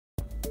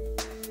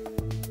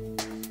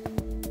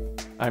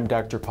I'm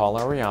Dr. Paul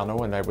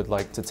Ariagno, and I would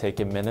like to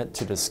take a minute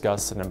to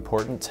discuss an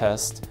important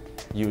test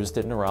used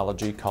in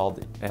neurology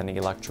called an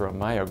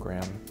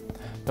electromyogram.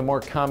 The more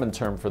common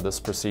term for this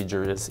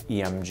procedure is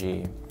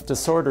EMG.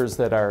 Disorders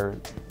that are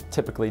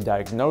typically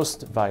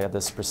diagnosed via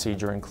this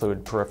procedure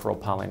include peripheral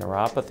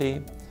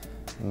polyneuropathy,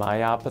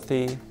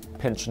 myopathy,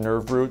 pinched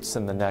nerve roots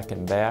in the neck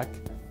and back,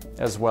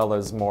 as well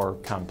as more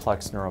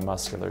complex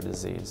neuromuscular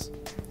disease.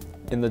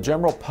 In the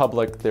general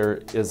public,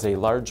 there is a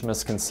large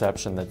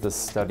misconception that this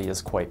study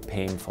is quite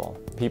painful.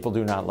 People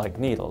do not like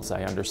needles,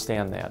 I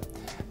understand that.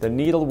 The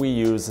needle we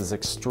use is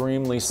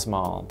extremely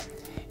small.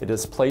 It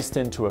is placed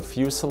into a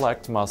few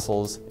select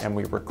muscles and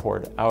we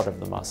record out of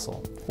the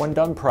muscle. When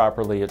done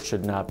properly, it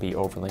should not be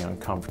overly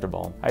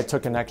uncomfortable. I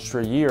took an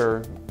extra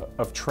year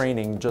of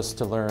training just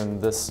to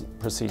learn this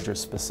procedure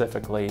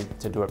specifically,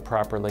 to do it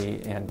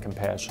properly and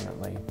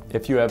compassionately.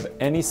 If you have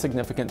any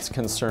significant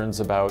concerns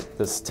about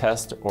this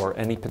test or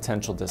any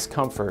potential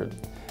discomfort,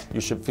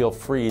 you should feel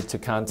free to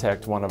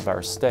contact one of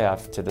our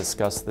staff to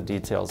discuss the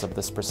details of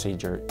this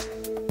procedure.